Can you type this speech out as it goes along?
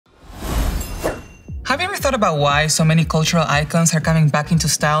Have you ever thought about why so many cultural icons are coming back into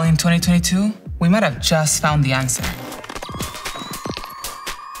style in 2022? We might have just found the answer.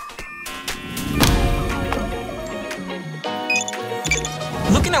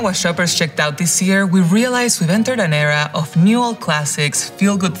 Looking at what shoppers checked out this year, we realized we've entered an era of new old classics,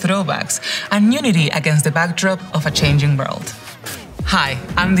 feel-good throwbacks, and unity against the backdrop of a changing world. Hi,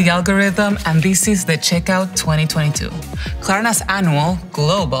 I'm the Algorithm, and this is the Checkout 2022, Klarna's annual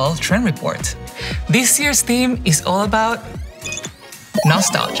global trend report. This year's theme is all about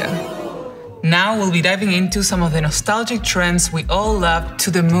nostalgia. Now we'll be diving into some of the nostalgic trends we all loved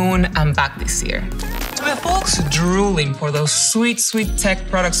to the moon and back this year. To the folks drooling for those sweet, sweet tech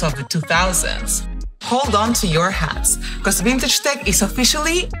products of the 2000s, hold on to your hats, because vintage tech is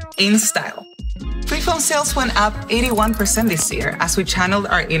officially in style. Pre-phone sales went up 81% this year as we channeled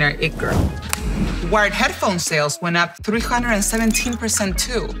our inner it girl. Wired headphone sales went up 317%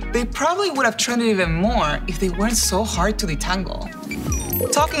 too. They probably would have trended even more if they weren't so hard to detangle.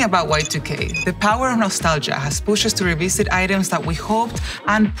 Talking about Y2K, the power of nostalgia has pushed us to revisit items that we hoped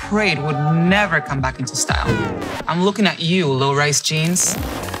and prayed would never come back into style. I'm looking at you, low-rise jeans.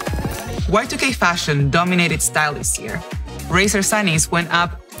 Y2K fashion dominated style this year. Racer sunnies went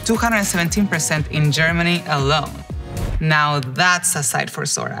up 217% in Germany alone. Now that's a sight for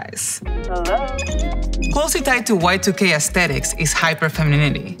sore eyes. Hello? Closely tied to Y2K aesthetics is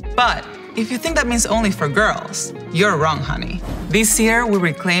hyperfemininity. But if you think that means only for girls, you're wrong, honey. This year, we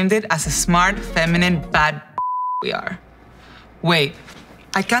reclaimed it as a smart, feminine, bad we are. Wait,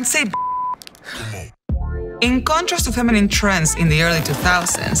 I can't say In contrast to feminine trends in the early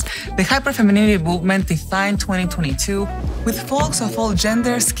 2000s, the hyperfemininity movement defined 2022 with folks of all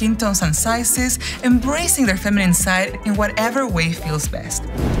genders, skin tones, and sizes embracing their feminine side in whatever way feels best.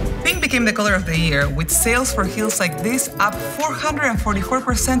 Pink became the color of the year, with sales for heels like this up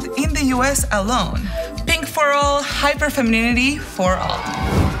 444% in the US alone. Pink for all, hyperfemininity for all.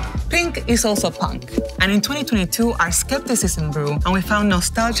 Pink is also punk, and in 2022 our skepticism grew and we found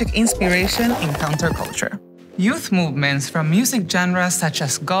nostalgic inspiration in counterculture. Youth movements from music genres such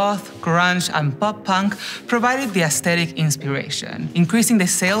as goth, grunge, and pop punk provided the aesthetic inspiration, increasing the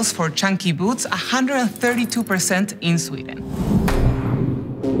sales for chunky boots 132% in Sweden.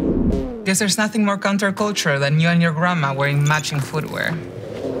 Guess there's nothing more counterculture than you and your grandma wearing matching footwear.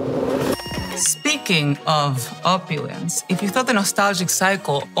 Speaking of opulence, if you thought the nostalgic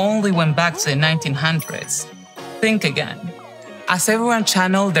cycle only went back to the 1900s, think again. As everyone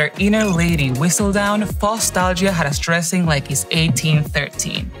channeled their inner lady whistle down, nostalgia had us dressing like it's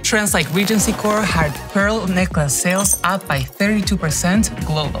 1813. Trends like regencycore had pearl necklace sales up by 32%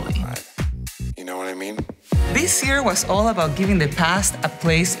 globally. You know what I mean? This year was all about giving the past a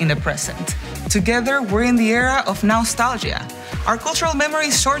place in the present. Together, we're in the era of nostalgia. Our cultural memory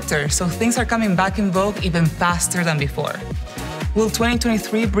is shorter, so things are coming back in vogue even faster than before. Will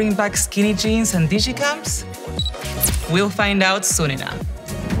 2023 bring back skinny jeans and digicams? We'll find out soon enough.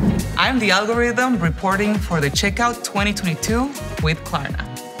 I'm the Algorithm reporting for the Checkout 2022 with Klarna.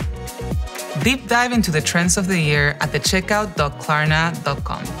 Deep dive into the trends of the year at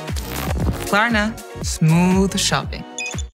thecheckout.klarna.com. Klarna, smooth shopping.